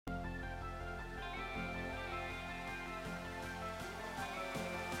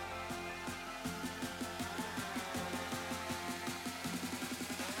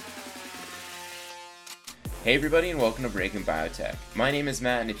Hey everybody and welcome to Breaking Biotech. My name is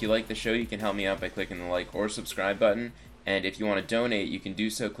Matt, and if you like the show you can help me out by clicking the like or subscribe button, and if you want to donate you can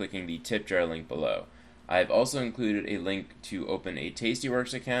do so clicking the tip jar link below. I've also included a link to open a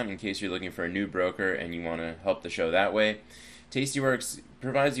Tastyworks account in case you're looking for a new broker and you want to help the show that way. Tastyworks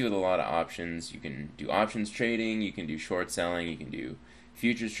provides you with a lot of options. You can do options trading, you can do short selling, you can do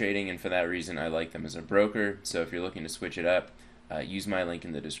futures trading, and for that reason I like them as a broker, so if you're looking to switch it up, use my link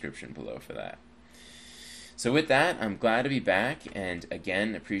in the description below for that. So with that, I'm glad to be back, and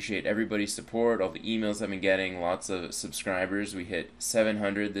again, appreciate everybody's support, all the emails I've been getting, lots of subscribers. We hit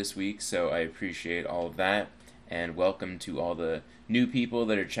 700 this week, so I appreciate all of that, and welcome to all the new people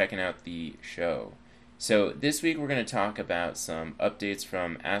that are checking out the show. So this week we're going to talk about some updates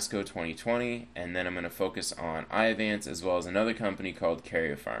from ASCO 2020, and then I'm going to focus on Iovance as well as another company called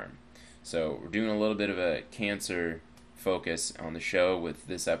Karyopharm. So we're doing a little bit of a cancer focus on the show with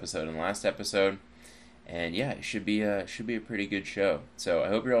this episode and last episode. And yeah, it should be a pretty good show. So I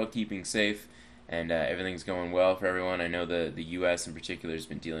hope you're all keeping safe and everything's going well for everyone. I know the U.S. in particular has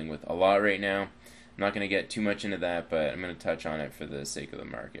been dealing with a lot right now. I'm not going to get too much into that, but I'm going to touch on it for the sake of the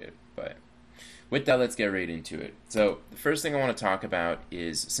market. But with that, let's get right into it. So the first thing I want to talk about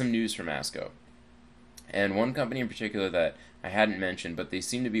is some news from ASCO. And one company in particular that I hadn't mentioned, but they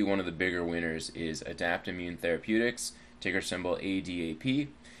seem to be one of the bigger winners, is Adaptimmune Therapeutics, ticker symbol ADAP.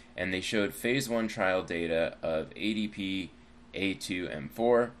 And they showed phase 1 trial data of ADP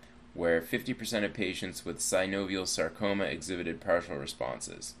A2M4, where 50% of patients with synovial sarcoma exhibited partial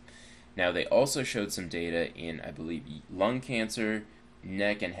responses. Now, they also showed some data in, I believe, lung cancer,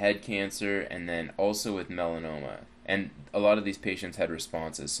 neck and head cancer, and then also with melanoma. And a lot of these patients had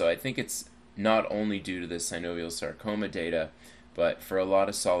responses. So I think it's not only due to the synovial sarcoma data, but for a lot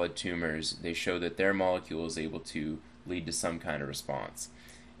of solid tumors, they show that their molecule is able to lead to some kind of response.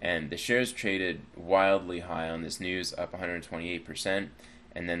 And the shares traded wildly high on this news, up 128%,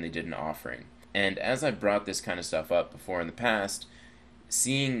 and then they did an offering. And as I brought this kind of stuff up before in the past,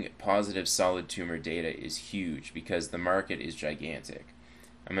 seeing positive solid tumor data is huge because the market is gigantic.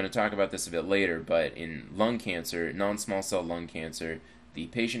 I'm going to talk about this a bit later, but in lung cancer, non-small cell lung cancer, the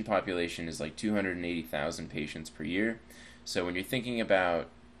patient population is like 280,000 patients per year. So when you're thinking about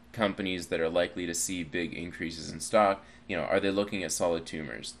companies that are likely to see big increases in stock, are they looking at solid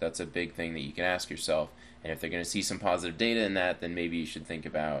tumors? That's a big thing that you can ask yourself. And if they're going to see some positive data in that, then maybe you should think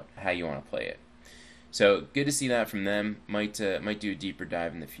about how you want to play it. So good to see that from them. Might do a deeper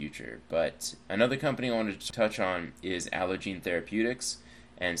dive in the future. But another company I wanted to touch on is Allogene Therapeutics.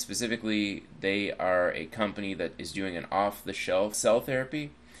 And specifically, they are a company that is doing an off-the-shelf cell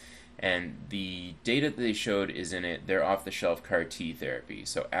therapy. And the data that they showed is in their off-the-shelf CAR T therapy,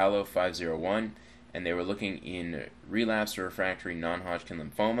 so ALLO-501, and they were looking in relapsed or refractory non-Hodgkin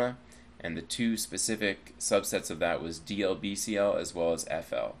lymphoma, and the two specific subsets of that was DLBCL as well as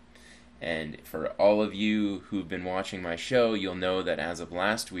FL. And for all of you who've been watching my show, you'll know that as of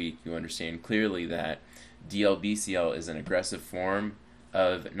last week, you understand clearly that DLBCL is an aggressive form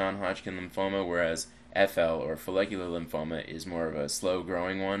of non-Hodgkin lymphoma, whereas FL, or follicular lymphoma, is more of a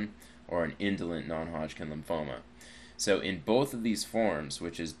slow-growing one, or an indolent non-Hodgkin lymphoma. So in both of these forms,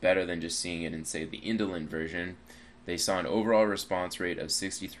 which is better than just seeing it in, say, the indolent version, they saw an overall response rate of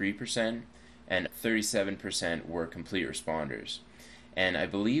 63%, and 37% were complete responders. And I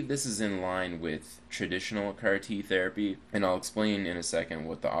believe this is in line with traditional CAR T therapy, and I'll explain in a second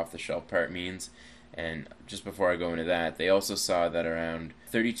what the off-the-shelf part means. And just before I go into that, they also saw that around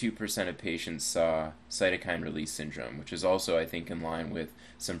 32% of patients saw cytokine release syndrome, which is also, I think, in line with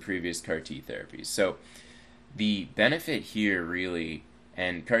some previous CAR T therapies. So the benefit here really,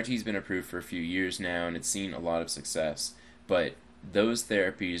 and CAR T's been approved for a few years now, and it's seen a lot of success, but those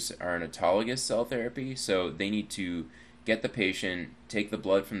therapies are an autologous cell therapy, so they need to get the patient, take the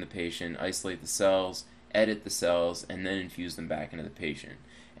blood from the patient, isolate the cells, edit the cells, and then infuse them back into the patient.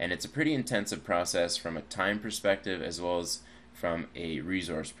 And it's a pretty intensive process from a time perspective as well as from a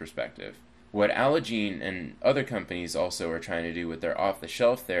resource perspective. What Allogene and other companies also are trying to do with their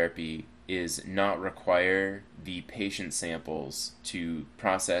off-the-shelf therapy is not require the patient samples to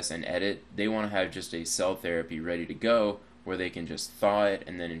process and edit. They want to have just a cell therapy ready to go where they can just thaw it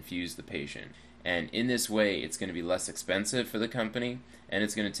and then infuse the patient. And in this way, it's going to be less expensive for the company, and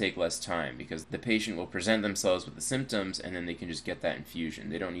it's going to take less time because the patient will present themselves with the symptoms and then they can just get that infusion.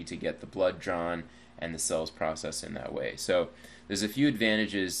 They don't need to get the blood drawn and the cells processed in that way. So there's a few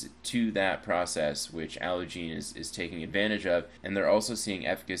advantages to that process which Allogene is taking advantage of, and they're also seeing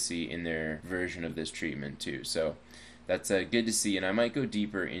efficacy in their version of this treatment too. So that's good to see, and I might go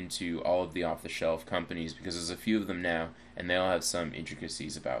deeper into all of the off-the-shelf companies because there's a few of them now, and they all have some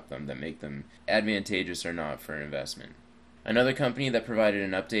intricacies about them that make them advantageous or not for an investment. Another company that provided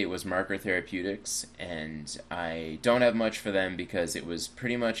an update was Marker Therapeutics, and I don't have much for them because it was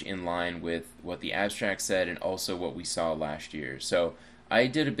pretty much in line with what the abstract said and also what we saw last year. So I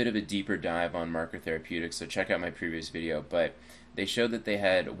did a bit of a deeper dive on Marker Therapeutics, so check out my previous video, but they showed that they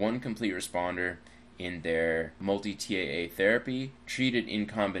had one complete responder in their multi-TAA therapy treated in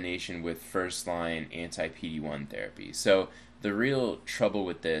combination with first-line anti-PD-1 therapy. So the real trouble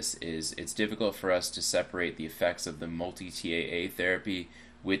with this is it's difficult for us to separate the effects of the multi-TAA therapy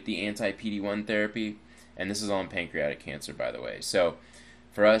with the anti-PD-1 therapy, and this is all in pancreatic cancer, by the way. So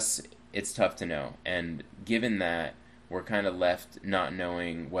for us, it's tough to know, and given that, we're kind of left not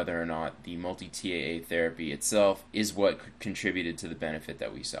knowing whether or not the multi-TAA therapy itself is what contributed to the benefit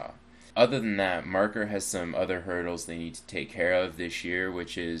that we saw. Other than that, Marker has some other hurdles they need to take care of this year,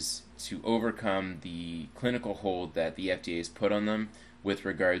 which is to overcome the clinical hold that the FDA has put on them with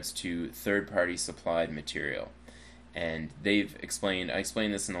regards to third-party supplied material. And I explained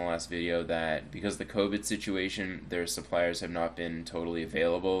this in the last video, that because of the COVID situation, their suppliers have not been totally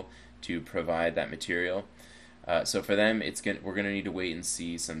available to provide that material. So for them, we're going to need to wait and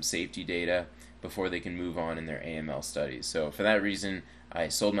see some safety data before they can move on in their AML studies. So for that reason, I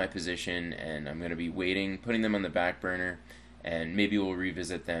sold my position, and I'm going to be waiting, putting them on the back burner, and maybe we'll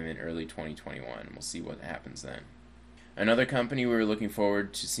revisit them in early 2021. We'll see what happens then. Another company we were looking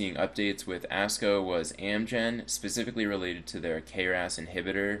forward to seeing updates with ASCO was Amgen, specifically related to their KRAS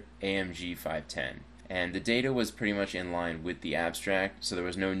inhibitor, AMG 510. And the data was pretty much in line with the abstract, so there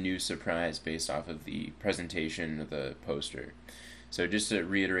was no new surprise based off of the presentation of the poster. So just to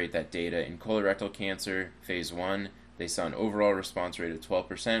reiterate that data, in colorectal cancer, phase 1, they saw an overall response rate of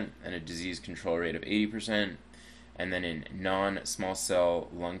 12% and a disease control rate of 80%. And then in non-small cell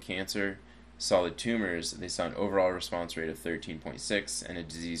lung cancer, solid tumors, they saw an overall response rate of 13.6 and a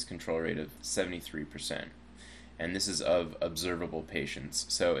disease control rate of 73%. And this is of observable patients.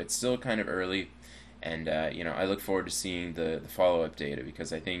 So it's still kind of early. And I look forward to seeing the follow-up data,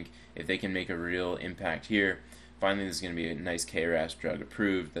 because I think if they can make a real impact here, finally there's going to be a nice KRAS drug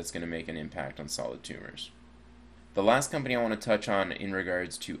approved that's going to make an impact on solid tumors. The last company I want to touch on in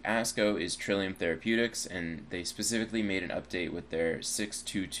regards to ASCO is Trillium Therapeutics, and they specifically made an update with their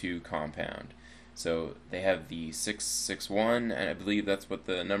 622 compound. So they have the 661, and I believe that's what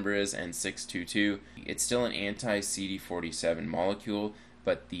the number is, and 622. It's still an anti-CD47 molecule,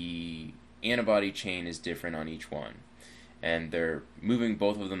 but the antibody chain is different on each one, and they're moving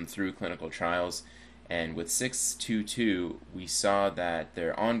both of them through clinical trials. And with 622, we saw that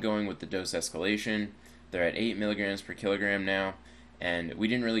they're ongoing with the dose escalation. They're at 8 milligrams per kilogram now, and we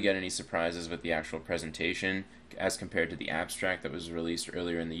didn't really get any surprises with the actual presentation as compared to the abstract that was released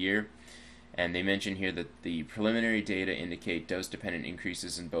earlier in the year. And they mention here that the preliminary data indicate dose-dependent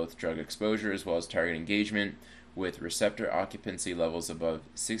increases in both drug exposure as well as target engagement, with receptor occupancy levels above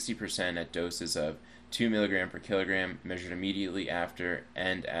 60% at doses of 2 milligram per kilogram measured immediately after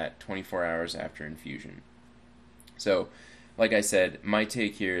and at 24 hours after infusion. So, like I said, my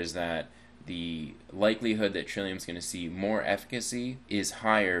take here is that the likelihood that Trillium's going to see more efficacy is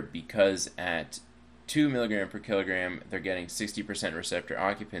higher because at 2 milligram per kilogram they're getting 60% receptor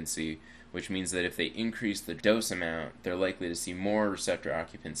occupancy, which means that if they increase the dose amount, they're likely to see more receptor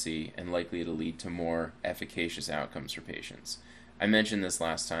occupancy and likely to lead to more efficacious outcomes for patients. I mentioned this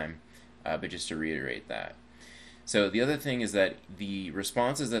last time, but just to reiterate that. So the other thing is that the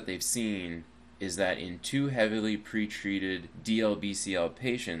responses that they've seen is that in 2 heavily pretreated DLBCL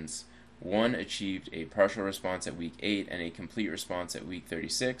patients, one achieved a partial response at week 8 and a complete response at week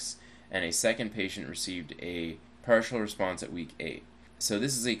 36, and a second patient received a partial response at week 8. So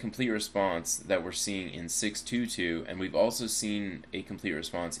this is a complete response that we're seeing in 622, and we've also seen a complete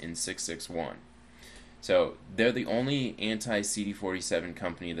response in 661. So they're the only anti-CD47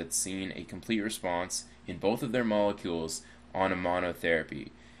 company that's seen a complete response in both of their molecules on a monotherapy.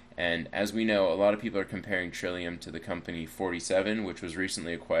 And as we know, a lot of people are comparing Trillium to the company 47, which was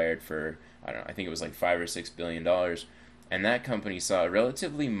recently acquired for, I think it was like $5 or $6 billion. And that company saw a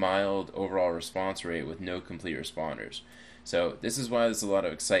relatively mild overall response rate with no complete responders. So this is why there's a lot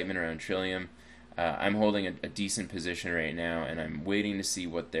of excitement around Trillium. I'm holding a decent position right now, and I'm waiting to see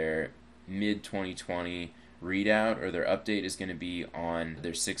what their mid-2020 readout or their update is going to be on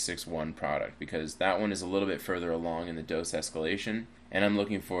their 661 product, because that one is a little bit further along in the dose escalation, and I'm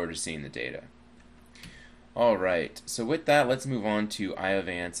looking forward to seeing the data. Alright, so with that, let's move on to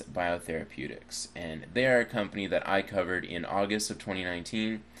Iovance Biotherapeutics, and they are a company that I covered in August of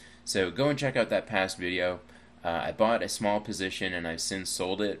 2019, so go and check out that past video. I bought a small position and I've since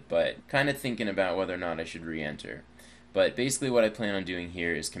sold it, but kind of thinking about whether or not I should re-enter. But basically what I plan on doing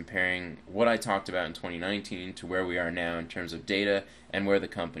here is comparing what I talked about in 2019 to where we are now in terms of data and where the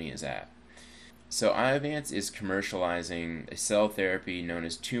company is at. So Iovance is commercializing a cell therapy known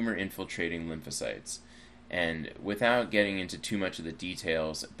as tumor-infiltrating lymphocytes. And without getting into too much of the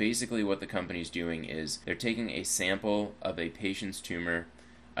details, basically what the company's doing is they're taking a sample of a patient's tumor,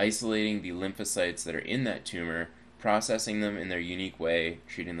 isolating the lymphocytes that are in that tumor, processing them in their unique way,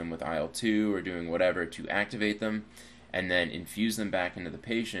 treating them with IL-2 or doing whatever to activate them, and then infuse them back into the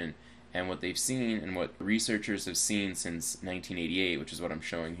patient. And what they've seen and what researchers have seen since 1988, which is what I'm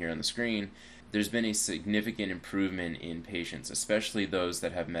showing here on the screen, there's been a significant improvement in patients, especially those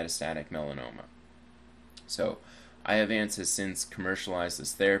that have metastatic melanoma. So Iovance has since commercialized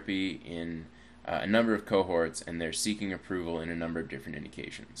this therapy in a number of cohorts, and they're seeking approval in a number of different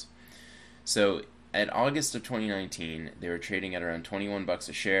indications. So at August of 2019, they were trading at around $21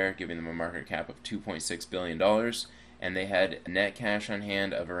 a share, giving them a market cap of $2.6 billion, and they had net cash on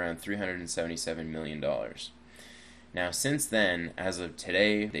hand of around $377 million. Now, since then, as of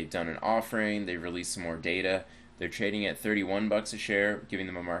today, they've done an offering, they've released some more data. They're trading at $31 a share, giving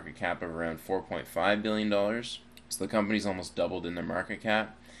them a market cap of around $4.5 billion. So the company's almost doubled in their market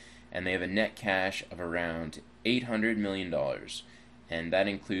cap, and they have a net cash of around $800 million. And that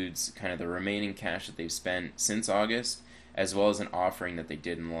includes kind of the remaining cash that they've spent since August, as well as an offering that they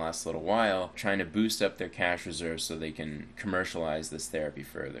did in the last little while, trying to boost up their cash reserves so they can commercialize this therapy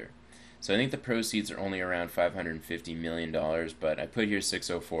further. So I think the proceeds are only around $550 million, but I put here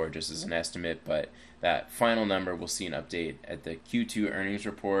 604 just as an estimate, but that final number we'll see an update at the Q2 earnings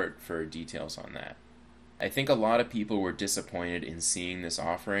report for details on that. I think a lot of people were disappointed in seeing this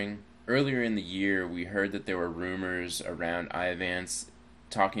offering. Earlier in the year, we heard that there were rumors around Iovance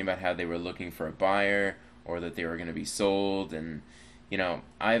talking about how they were looking for a buyer or that they were going to be sold, and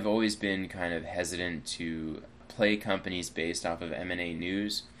I've always been kind of hesitant to play companies based off of M&A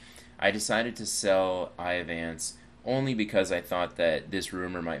news. I decided to sell Iovance only because I thought that this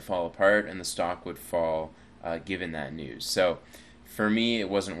rumor might fall apart and the stock would fall given that news. So for me, it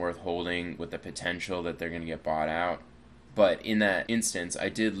wasn't worth holding with the potential that they're going to get bought out. But in that instance, I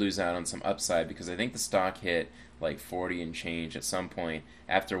did lose out on some upside because I think the stock hit like 40 and change at some point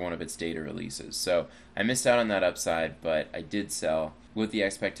after one of its data releases. So I missed out on that upside, but I did sell with the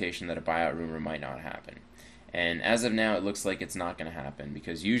expectation that a buyout rumor might not happen. And as of now, it looks like it's not going to happen,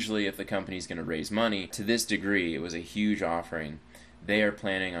 because usually if the company's going to raise money to this degree, it was a huge offering, they are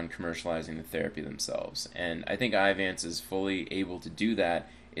planning on commercializing the therapy themselves. And I think Iovance is fully able to do that.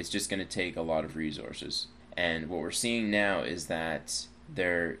 It's just going to take a lot of resources. And what we're seeing now is that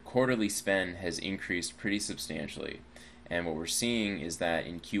their quarterly spend has increased pretty substantially. And what we're seeing is that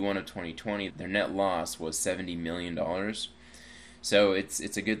in Q1 of 2020, their net loss was $70 million. So it's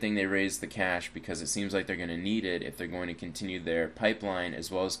a good thing they raised the cash, because it seems like they're going to need it if they're going to continue their pipeline as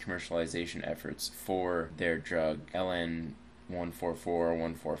well as commercialization efforts for their drug LN-144 or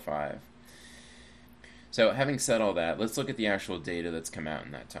 145. So having said all that, let's look at the actual data that's come out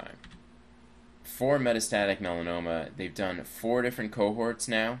in that time. For metastatic melanoma, they've done 4 different cohorts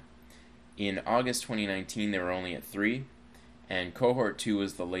now. In August 2019, they were only at 3. And cohort 2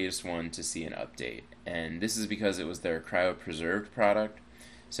 was the latest one to see an update. And this is because it was their cryopreserved product.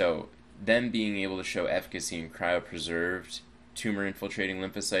 So them being able to show efficacy in cryopreserved tumor-infiltrating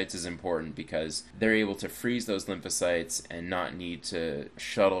lymphocytes is important, because they're able to freeze those lymphocytes and not need to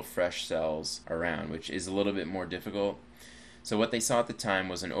shuttle fresh cells around, which is a little bit more difficult. So what they saw at the time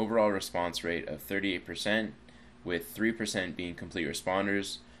was an overall response rate of 38%, with 3% being complete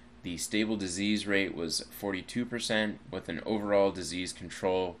responders. The stable disease rate was 42%, with an overall disease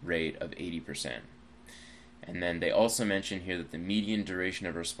control rate of 80%. And then they also mentioned here that the median duration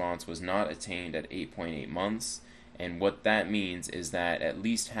of response was not attained at 8.8 months. And what that means is that at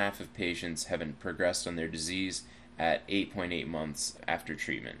least half of patients haven't progressed on their disease at 8.8 months after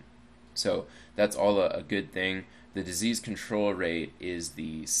treatment. So that's all a good thing. The disease control rate is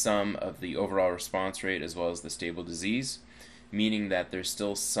the sum of the overall response rate as well as the stable disease, meaning that there's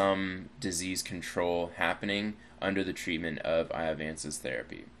still some disease control happening under the treatment of Iovance's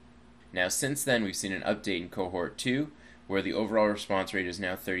therapy. Now, since then, we've seen an update in cohort 2, where the overall response rate is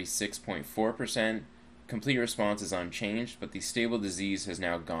now 36.4%. Complete response is unchanged, but the stable disease has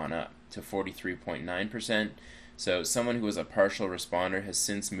now gone up to 43.9%. So someone who was a partial responder has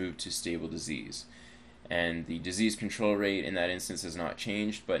since moved to stable disease. And the disease control rate in that instance has not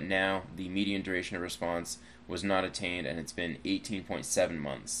changed, but now the median duration of response was not attained, and it's been 18.7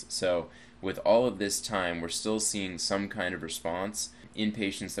 months. So with all of this time, we're still seeing some kind of response. in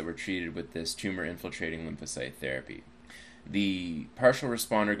patients that were treated with this tumor-infiltrating lymphocyte therapy. The partial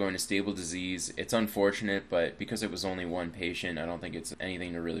responder going to stable disease, it's unfortunate, but because it was only one patient, I don't think it's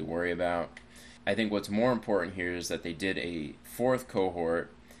anything to really worry about. I think what's more important here is that they did a fourth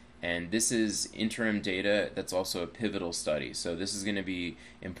cohort, and this is interim data that's also a pivotal study. So this is going to be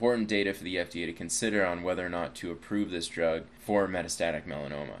important data for the FDA to consider on whether or not to approve this drug for metastatic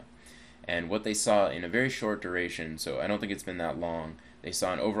melanoma. And what they saw in a very short duration, so I don't think it's been that long, they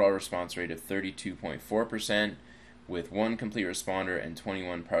saw an overall response rate of 32.4%, with 1 complete responder and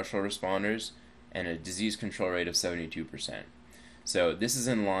 21 partial responders, and a disease control rate of 72%. So this is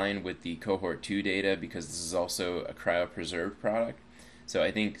in line with the cohort 2 data because this is also a cryopreserved product. So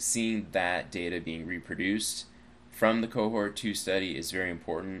I think seeing that data being reproduced from the cohort 2 study is very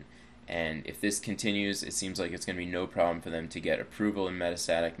important, and if this continues, it seems like it's going to be no problem for them to get approval in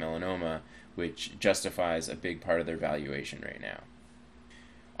metastatic melanoma, which justifies a big part of their valuation right now.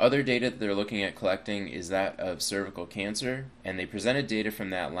 Other data that they're looking at collecting is that of cervical cancer, and they presented data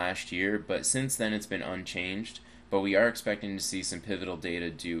from that last year, but since then it's been unchanged, but we are expecting to see some pivotal data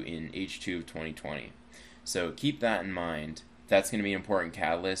due in H2 of 2020. So keep that in mind. That's going to be an important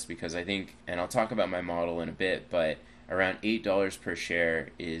catalyst because I think, and I'll talk about my model in a bit, but around $8 per share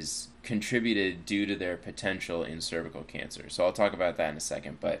is contributed due to their potential in cervical cancer. So I'll talk about that in a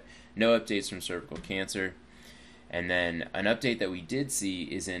second, but no updates from cervical cancer. And then an update that we did see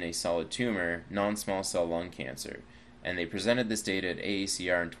is in a solid tumor, non-small cell lung cancer. And they presented this data at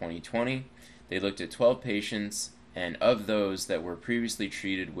AACR in 2020. They looked at 12 patients, and of those that were previously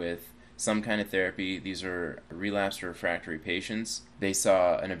treated with some kind of therapy, these are relapsed or refractory patients, they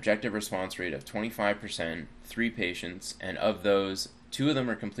saw an objective response rate of 25%, 3 patients, and of those, 2 of them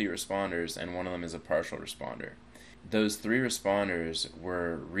are complete responders and 1 of them is a partial responder. Those 3 responders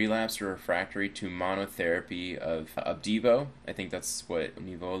were relapsed or refractory to monotherapy of Opdivo. I think that's what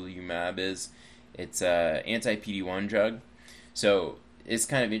nivolumab is. It's an anti-PD-1 drug. So it's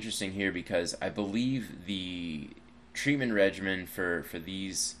kind of interesting here because I believe the treatment regimen for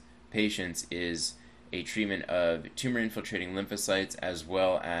these patients is a treatment of tumor-infiltrating lymphocytes as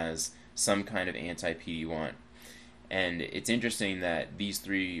well as some kind of anti-PD-1. And it's interesting that these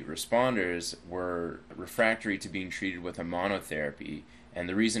 3 responders were refractory to being treated with a monotherapy, and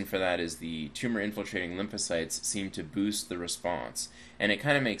the reason for that is the tumor-infiltrating lymphocytes seem to boost the response. And it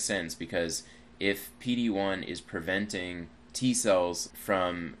kind of makes sense because if PD-1 is preventing T cells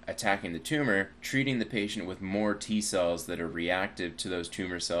from attacking the tumor, treating the patient with more T cells that are reactive to those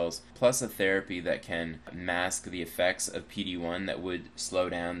tumor cells, plus a therapy that can mask the effects of PD-1 that would slow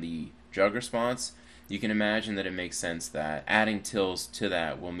down the drug response, you can imagine that it makes sense that adding TILs to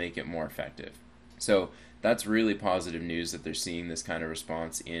that will make it more effective. So that's really positive news that they're seeing this kind of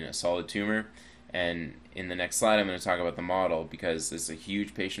response in a solid tumor. And in the next slide, I'm going to talk about the model because this is a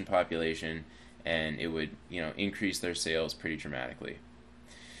huge patient population and it would, increase their sales pretty dramatically.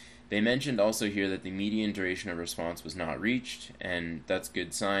 They mentioned also here that the median duration of response was not reached, and that's a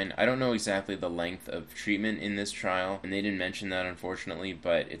good sign. I don't know exactly the length of treatment in this trial, and they didn't mention that unfortunately,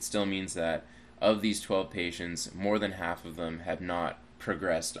 but it still means that of these 12 patients, more than half of them have not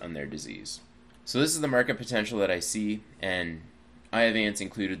progressed on their disease. So this is the market potential that I see, and Iovance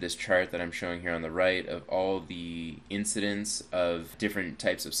included this chart that I'm showing here on the right of all the incidence of different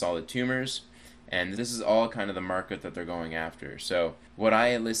types of solid tumors, and this is all kind of the market that they're going after. So what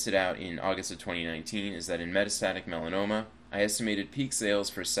I listed out in August of 2019 is that in metastatic melanoma, I estimated peak sales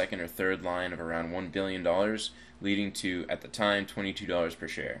for second or third line of around $1 billion, leading to, at the time, $22 per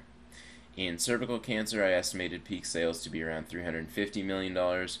share. In cervical cancer, I estimated peak sales to be around $350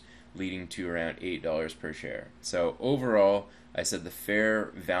 million, leading to around $8 per share. So overall, I said the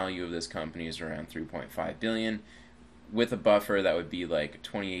fair value of this company is around $3.5 billion. With a buffer, that would be like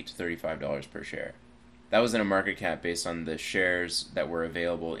 $28 to $35 per share. That was in a market cap based on the shares that were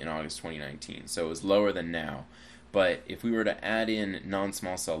available in August 2019, so it was lower than now. But if we were to add in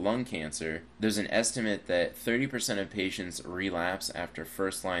non-small cell lung cancer, there's an estimate that 30% of patients relapse after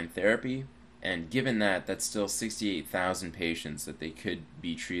first-line therapy, and given that, that's still 68,000 patients that they could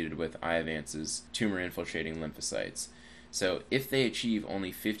be treated with Iovance's tumor-infiltrating lymphocytes. So if they achieve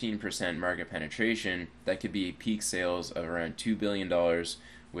only 15% market penetration, that could be peak sales of around $2 billion,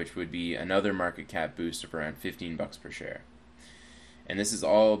 which would be another market cap boost of around $15 per share. And this is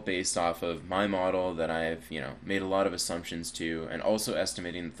all based off of my model that I've, made a lot of assumptions to, and also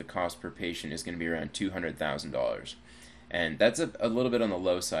estimating that the cost per patient is going to be around $200,000. And that's a little bit on the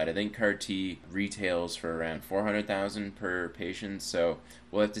low side. I think CAR-T retails for around $400,000 per patient, so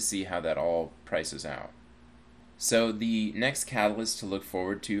we'll have to see how that all prices out. So the next catalyst to look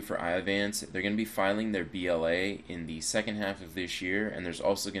forward to for Iovance, they're going to be filing their BLA in the second half of this year, and there's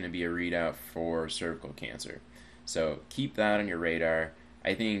also going to be a readout for cervical cancer. So keep that on your radar.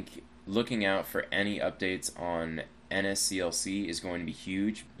 I think looking out for any updates on NSCLC is going to be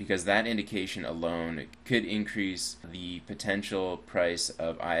huge because that indication alone could increase the potential price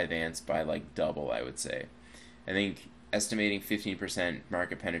of Iovance by like double, I would say. I think estimating 15%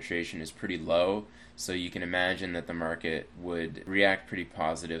 market penetration is pretty low, so you can imagine that the market would react pretty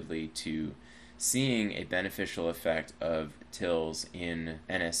positively to seeing a beneficial effect of TILs in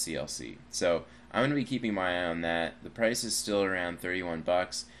NSCLC. So I'm going to be keeping my eye on that. The price is still around 31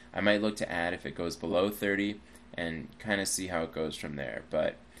 bucks. I might look to add if it goes below 30 and kind of see how it goes from there.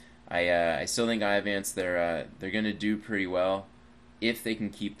 But I still think Iovance, they're going to do pretty well if they can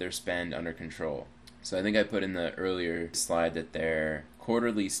keep their spend under control. So I think I put in the earlier slide that their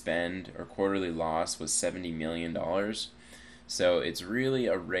quarterly spend or quarterly loss was $70 million. So it's really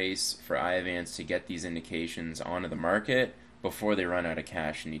a race for Iovance to get these indications onto the market before they run out of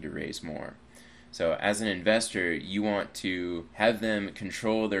cash and need to raise more. So as an investor, you want to have them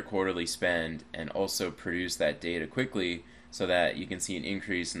control their quarterly spend and also produce that data quickly so that you can see an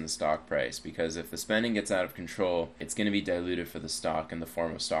increase in the stock price, because if the spending gets out of control, it's going to be diluted for the stock in the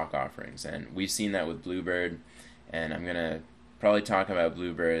form of stock offerings. And we've seen that with Bluebird, and I'm going to probably talk about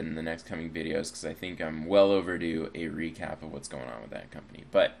Bluebird in the next coming videos because I think I'm well overdue a recap of what's going on with that company.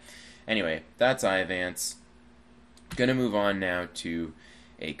 But anyway, that's Iovance. Going to move on now to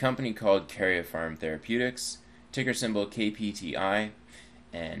a company called Karyopharm Therapeutics, ticker symbol KPTI.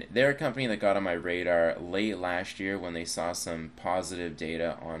 And they're a company that got on my radar late last year when they saw some positive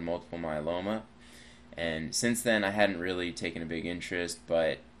data on multiple myeloma. And since then, I hadn't really taken a big interest,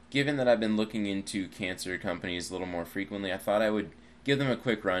 but given that I've been looking into cancer companies a little more frequently, I thought I would give them a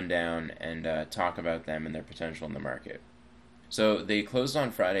quick rundown and talk about them and their potential in the market. So they closed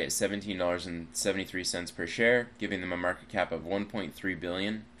on Friday at $17.73 per share, giving them a market cap of $1.3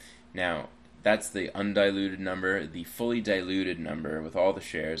 billion. Now, that's the undiluted number. The fully diluted number with all the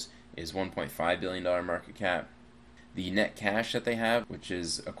shares is $1.5 billion market cap. The net cash that they have, which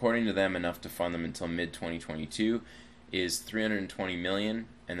is according to them enough to fund them until mid-2022, is $320 million,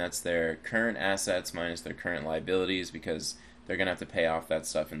 and that's their current assets minus their current liabilities because they're going to have to pay off that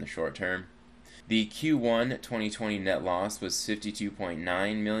stuff in the short term. The Q1 2020 net loss was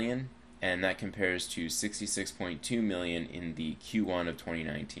 $52.9 million, and that compares to $66.2 million in the Q1 of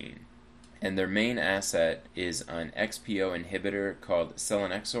 2019. And their main asset is an XPO inhibitor called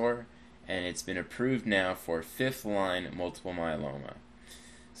selinexor, and it's been approved now for fifth-line multiple myeloma.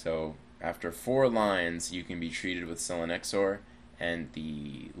 So after 4 lines, you can be treated with selinexor, and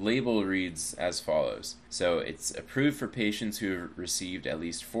the label reads as follows. So it's approved for patients who have received at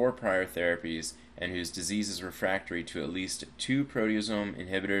least 4 prior therapies and whose disease is refractory to at least 2 proteasome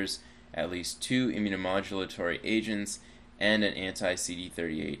inhibitors, at least 2 immunomodulatory agents, and an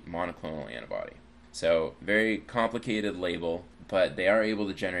anti-CD38 monoclonal antibody. So very complicated label, but they are able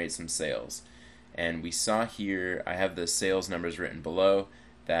to generate some sales. And we saw here, I have the sales numbers written below,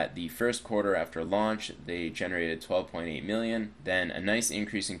 that the first quarter after launch, they generated $12.8 million, then a nice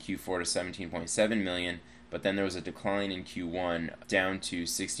increase in Q4 to $17.7 million, but then there was a decline in Q1 down to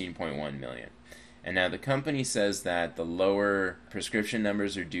 $16.1 million. And now the company says that the lower prescription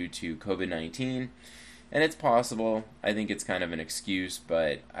numbers are due to COVID-19, and it's possible. I think it's kind of an excuse,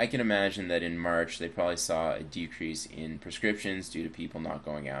 but I can imagine that in March they probably saw a decrease in prescriptions due to people not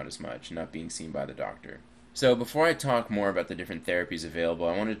going out as much, not being seen by the doctor. So before I talk more about the different therapies available,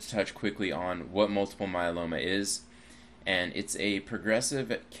 I wanted to touch quickly on what multiple myeloma is. And it's a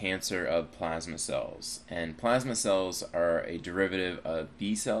progressive cancer of plasma cells. And plasma cells are a derivative of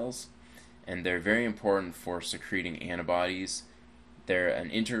B cells, and they're very important for secreting antibodies. They're an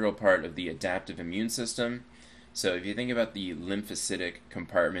integral part of the adaptive immune system. So if you think about the lymphocytic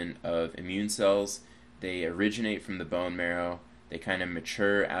compartment of immune cells, they originate from the bone marrow. They kind of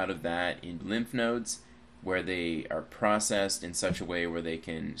mature out of that in lymph nodes, where they are processed in such a way where they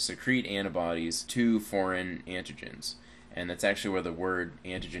can secrete antibodies to foreign antigens. And that's actually where the word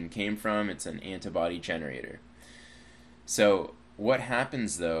antigen came from. It's an antibody generator. So what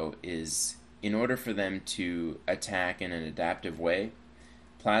happens though is, in order for them to attack in an adaptive way,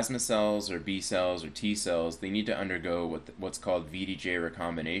 plasma cells or B cells or T cells, they need to undergo what's called VDJ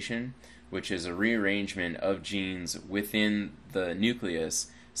recombination, which is a rearrangement of genes within the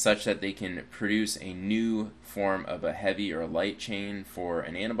nucleus such that they can produce a new form of a heavy or light chain for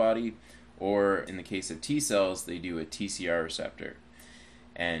an antibody, or in the case of T cells, they do a TCR receptor.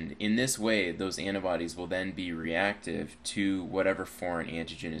 And in this way, those antibodies will then be reactive to whatever foreign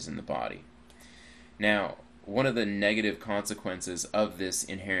antigen is in the body. Now, one of the negative consequences of this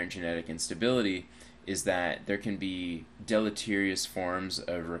inherent genetic instability is that there can be deleterious forms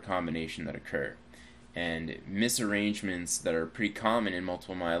of recombination that occur. And misarrangements that are pretty common in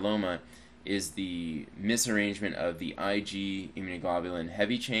multiple myeloma is the misarrangement of the Ig immunoglobulin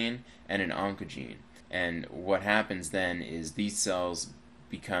heavy chain and an oncogene. And what happens then is these cells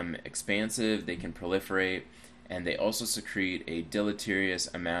become expansive, they can proliferate, and they also secrete a deleterious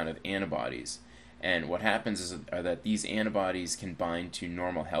amount of antibodies. And what happens are that these antibodies can bind to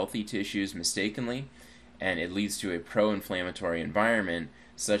normal healthy tissues mistakenly, and it leads to a pro-inflammatory environment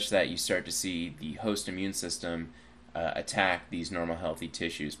such that you start to see the host immune system attack these normal healthy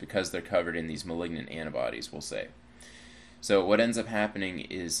tissues because they're covered in these malignant antibodies, we'll say. So what ends up happening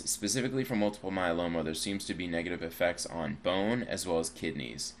is, specifically for multiple myeloma, there seems to be negative effects on bone as well as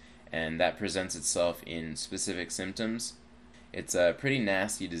kidneys, and that presents itself in specific symptoms. It's a pretty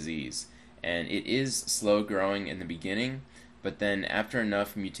nasty disease, and it is slow growing in the beginning, but then after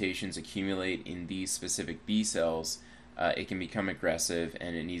enough mutations accumulate in these specific B cells, it can become aggressive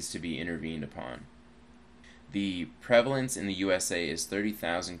and it needs to be intervened upon. The prevalence in the USA is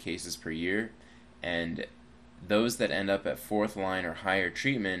 30,000 cases per year, and those that end up at fourth line or higher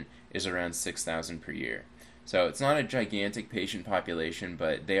treatment is around 6,000 per year. So it's not a gigantic patient population,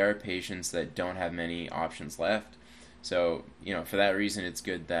 but they are patients that don't have many options left. So, for that reason, it's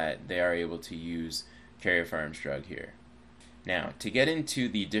good that they are able to use Karyopharm's drug here. Now, to get into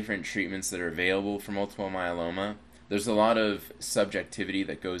the different treatments that are available for multiple myeloma, there's a lot of subjectivity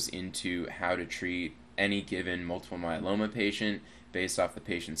that goes into how to treat any given multiple myeloma patient based off the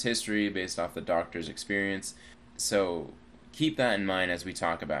patient's history, based off the doctor's experience. So keep that in mind as we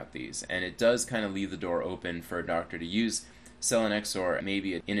talk about these. And it does kind of leave the door open for a doctor to use selinexor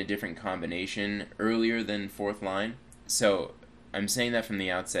maybe in a different combination earlier than fourth line. So I'm saying that from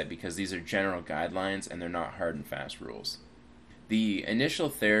the outset because these are general guidelines and they're not hard and fast rules. The initial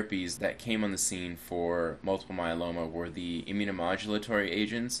therapies that came on the scene for multiple myeloma were the immunomodulatory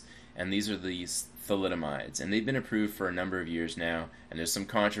agents, and these are the thalidomides, and they've been approved for a number of years now, and there's some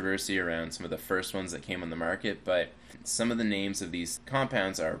controversy around some of the first ones that came on the market, but some of the names of these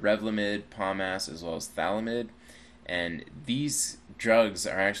compounds are Revlimid, Pomace, as well as Thalamid, and these drugs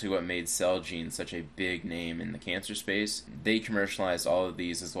are actually what made Celgene such a big name in the cancer space. They commercialized all of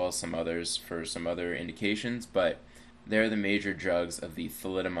these as well as some others for some other indications, but they're the major drugs of the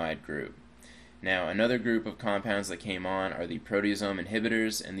thalidomide group. Now, another group of compounds that came on are the proteasome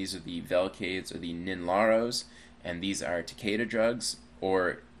inhibitors, and these are the Velcades or the Ninlaros, and these are Takeda drugs,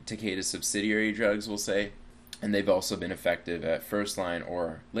 or Takeda subsidiary drugs, we'll say, and they've also been effective at first line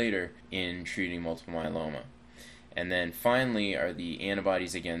or later in treating multiple myeloma. And then finally are the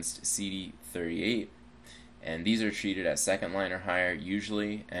antibodies against CD38, and these are treated at second line or higher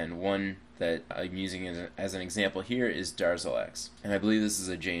usually, and one that I'm using as an example here is Darzalex, and I believe this is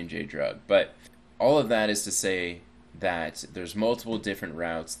a J&J drug. But all of that is to say that there's multiple different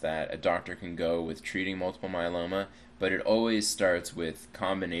routes that a doctor can go with treating multiple myeloma, but it always starts with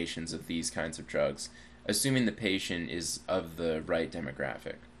combinations of these kinds of drugs, assuming the patient is of the right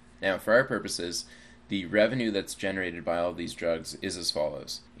demographic. Now, for our purposes, the revenue that's generated by all of these drugs is as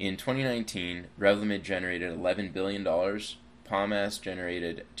follows. In 2019, Revlimid generated $11 billion, Pomace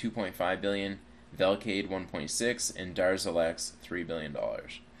generated $2.5 billion, Velcade $1.6, and Darzalex $3 billion.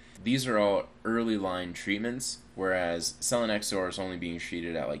 These are all early line treatments, whereas selinexor is only being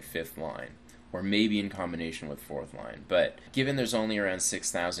treated at like fifth line, or maybe in combination with fourth line. But given there's only around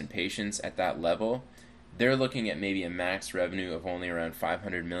 6,000 patients at that level, they're looking at maybe a max revenue of only around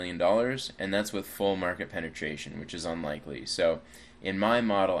 $500 million, and that's with full market penetration, which is unlikely. So in my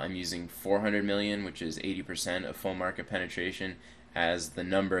model, I'm using $400 million, which is 80% of full market penetration, as the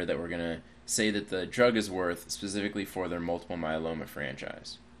number that we're going to say that the drug is worth specifically for their multiple myeloma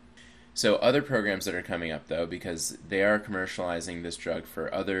franchise. So other programs that are coming up, though, because they are commercializing this drug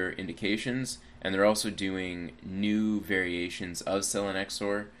for other indications, and they're also doing new variations of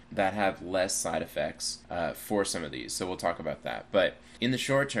selinexor that have less side effects for some of these. So we'll talk about that. But in the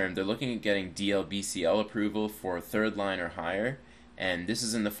short term, they're looking at getting DLBCL approval for third line or higher, and this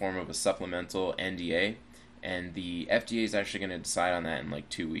is in the form of a supplemental NDA, and the FDA is actually going to decide on that in like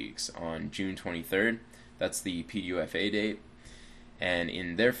 2 weeks, on June 23rd. That's the PDUFA date. And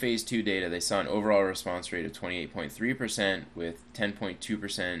in their phase 2 data, they saw an overall response rate of 28.3%, with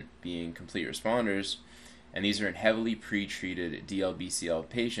 10.2% being complete responders, and these are in heavily pre-treated DLBCL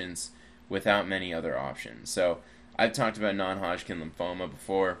patients without many other options. So I've talked about non-Hodgkin lymphoma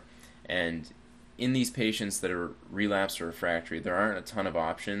before, and in these patients that are relapsed or refractory, there aren't a ton of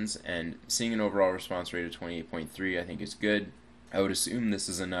options, and seeing an overall response rate of 28.3 I think is good. I would assume this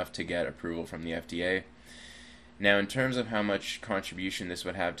is enough to get approval from the FDA. Now, in terms of how much contribution this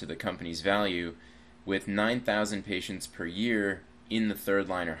would have to the company's value, with 9,000 patients per year in the third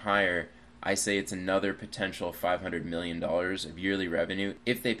line or higher, I say it's another potential $500 million of yearly revenue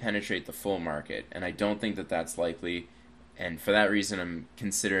if they penetrate the full market, and I don't think that that's likely, and for that reason I'm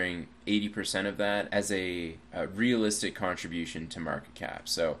considering 80% of that as a realistic contribution to market cap.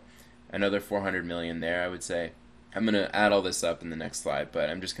 So another 400 million there, I would say. I'm going to add all this up in the next slide, but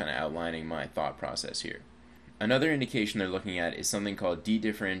I'm just kind of outlining my thought process here. Another indication they're looking at is something called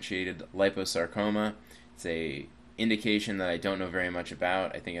dedifferentiated liposarcoma. It's a indication that I don't know very much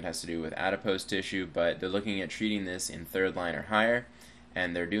about. I think it has to do with adipose tissue, but they're looking at treating this in third line or higher,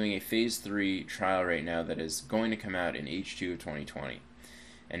 and they're doing a phase 3 trial right now that is going to come out in H2 of 2020.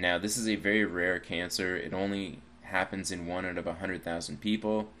 And now this is a very rare cancer. It only happens in 1 out of 100,000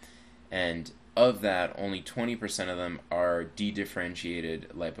 people, and of that, only 20% of them are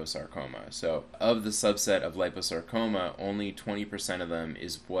dedifferentiated liposarcoma. So of the subset of liposarcoma, only 20% of them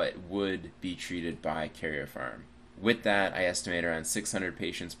is what would be treated by Karyopharm. With that, I estimate around 600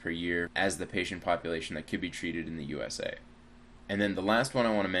 patients per year as the patient population that could be treated in the USA. And then the last one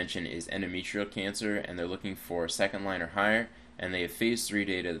I want to mention is endometrial cancer, and they're looking for second line or higher, and they have phase 3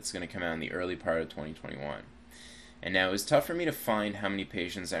 data that's going to come out in the early part of 2021. And now it was tough for me to find how many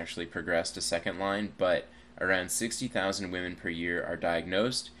patients actually progress to second line, but around 60,000 women per year are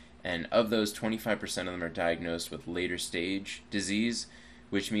diagnosed, and of those, 25% of them are diagnosed with later stage disease,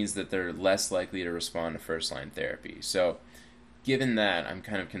 which means that they're less likely to respond to first line therapy. So given that, I'm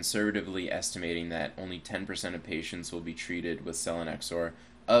kind of conservatively estimating that only 10% of patients will be treated with selinexor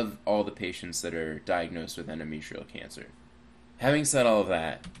of all the patients that are diagnosed with endometrial cancer. Having said all of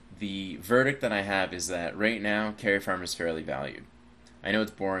that, the verdict that I have is that right now, Karyopharm is fairly valued. I know it's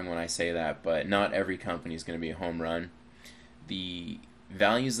boring when I say that, but not every company is going to be a home run. The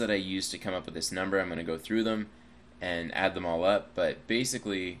values that I used to come up with this number, I'm going to go through them and add them all up, but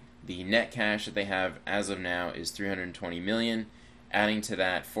basically the net cash that they have as of now is $320 million, adding to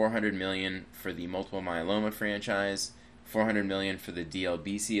that $400 million for the multiple myeloma franchise, $400 million for the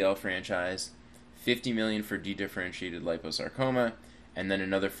DLBCL franchise, $50 million for dedifferentiated liposarcoma, and then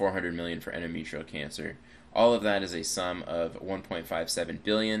another $400 million for endometrial cancer. All of that is a sum of $1.57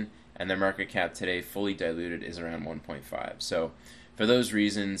 billion, and their market cap today, fully diluted, is around 1.5. So for those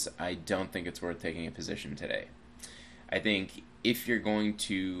reasons, I don't think it's worth taking a position today. I think if you're going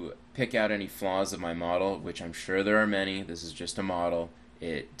to pick out any flaws of my model, which I'm sure there are many, this is just a model,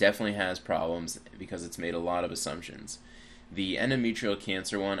 it definitely has problems because it's made a lot of assumptions. The endometrial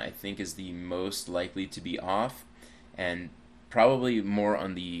cancer one, I think, is the most likely to be off, and probably more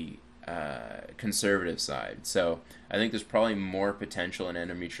on the conservative side. So I think there's probably more potential in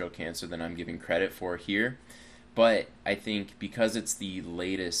endometrial cancer than I'm giving credit for here. But I think because it's the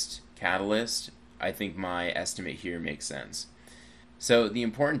latest catalyst, I think my estimate here makes sense. So the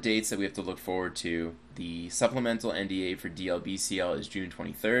important dates that we have to look forward to, the supplemental NDA for DLBCL is June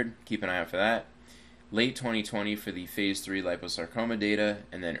 23rd. Keep an eye out for that. Late 2020 for the phase 3 liposarcoma data,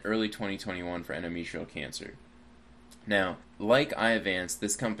 and then early 2021 for endometrial cancer. Now, like Iovance,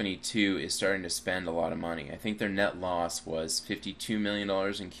 this company too is starting to spend a lot of money. I think their net loss was $52 million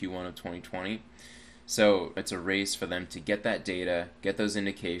in Q1 of 2020. So it's a race for them to get that data, get those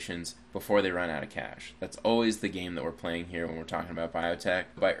indications before they run out of cash. That's always the game that we're playing here when we're talking about biotech.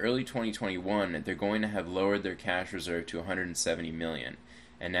 By early 2021, they're going to have lowered their cash reserve to $170 million.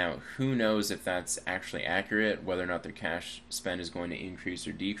 And now, who knows if that's actually accurate, whether or not their cash spend is going to increase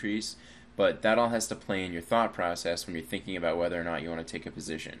or decrease. But that all has to play in your thought process when you're thinking about whether or not you want to take a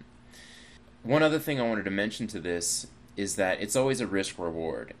position. One other thing I wanted to mention to this is that it's always a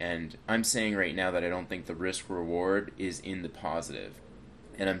risk-reward, and I'm saying right now that I don't think the risk-reward is in the positive.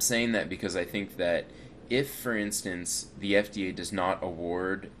 And I'm saying that because I think that if, for instance, the FDA does not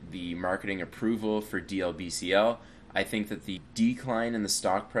award the marketing approval for DLBCL, I think that the decline in the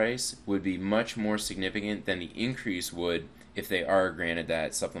stock price would be much more significant than the increase would if they are granted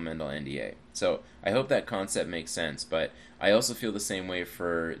that supplemental NDA. So I hope that concept makes sense, but I also feel the same way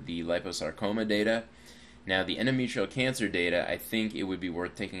for the liposarcoma data. Now, the endometrial cancer data, I think it would be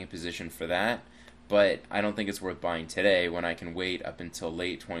worth taking a position for that, but I don't think it's worth buying today when I can wait up until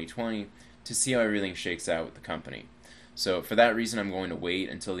late 2020 to see how everything shakes out with the company. So for that reason, I'm going to wait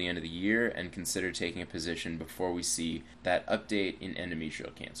until the end of the year and consider taking a position before we see that update in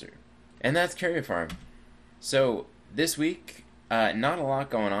endometrial cancer. And that's Karyopharm. So this week, not a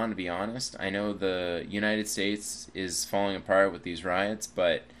lot going on, to be honest. I know the United States is falling apart with these riots,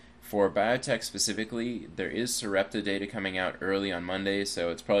 but for biotech specifically, there is Sarepta data coming out early on Monday, so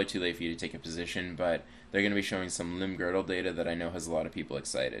it's probably too late for you to take a position, but they're going to be showing some limb-girdle data that I know has a lot of people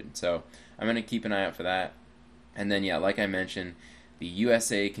excited. So I'm going to keep an eye out for that. And then, yeah, like I mentioned, the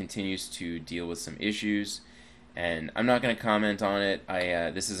USA continues to deal with some issues, and I'm not going to comment on it.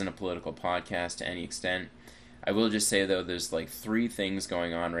 This isn't a political podcast to any extent. I will just say, though, there's like three things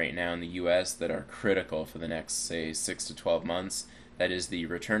going on right now in the US that are critical for the next, say, 6 to 12 months. That is the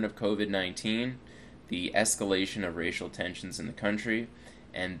return of COVID-19, the escalation of racial tensions in the country,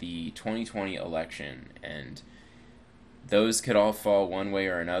 and the 2020 election. And those could all fall one way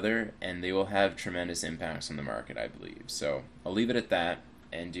or another, and they will have tremendous impacts on the market, I believe. So I'll leave it at that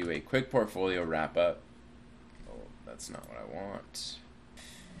and do a quick portfolio wrap up. Oh, that's not what I want.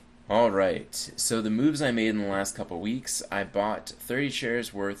 Alright, so the moves I made in the last couple weeks, I bought 30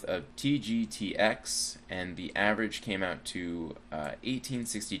 shares worth of TGTX, and the average came out to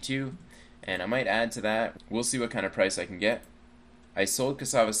 1862, and I might add to that. We'll see what kind of price I can get. I sold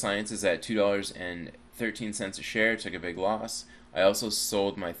Cassava Sciences at $2.13 a share, took a big loss. I also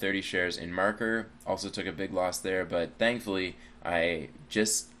sold my 30 shares in Marker, also took a big loss there, but thankfully I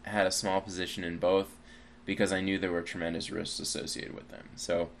just had a small position in both because I knew there were tremendous risks associated with them.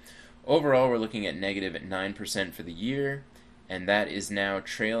 So overall, we're looking at negative at 9% for the year, and that is now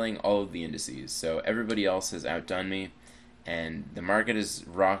trailing all of the indices. So everybody else has outdone me, and the market has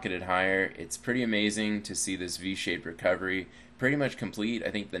rocketed higher. It's pretty amazing to see this V-shaped recovery pretty much complete. I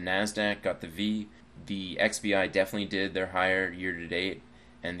think the NASDAQ got the V. The XBI definitely did their higher year to date,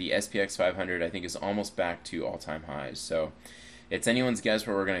 and the SPX 500 I think is almost back to all-time highs. So it's anyone's guess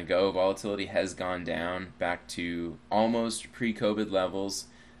where we're going to go. Volatility has gone down back to almost pre-COVID levels,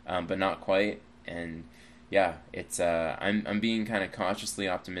 but not quite. And yeah, it's I'm being kind of cautiously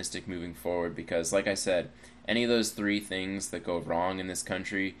optimistic moving forward because, like I said, any of those three things that go wrong in this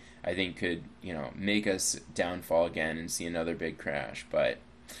country, I think could make us downfall again and see another big crash. But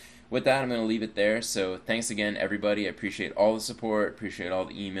with that, I'm going to leave it there. So thanks again, everybody. I appreciate all the support, appreciate all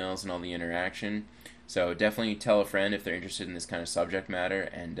the emails and all the interaction. So definitely tell a friend if they're interested in this kind of subject matter,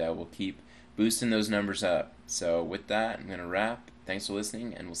 and we'll keep boosting those numbers up. So with that, I'm going to wrap. Thanks for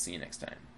listening, and we'll see you next time.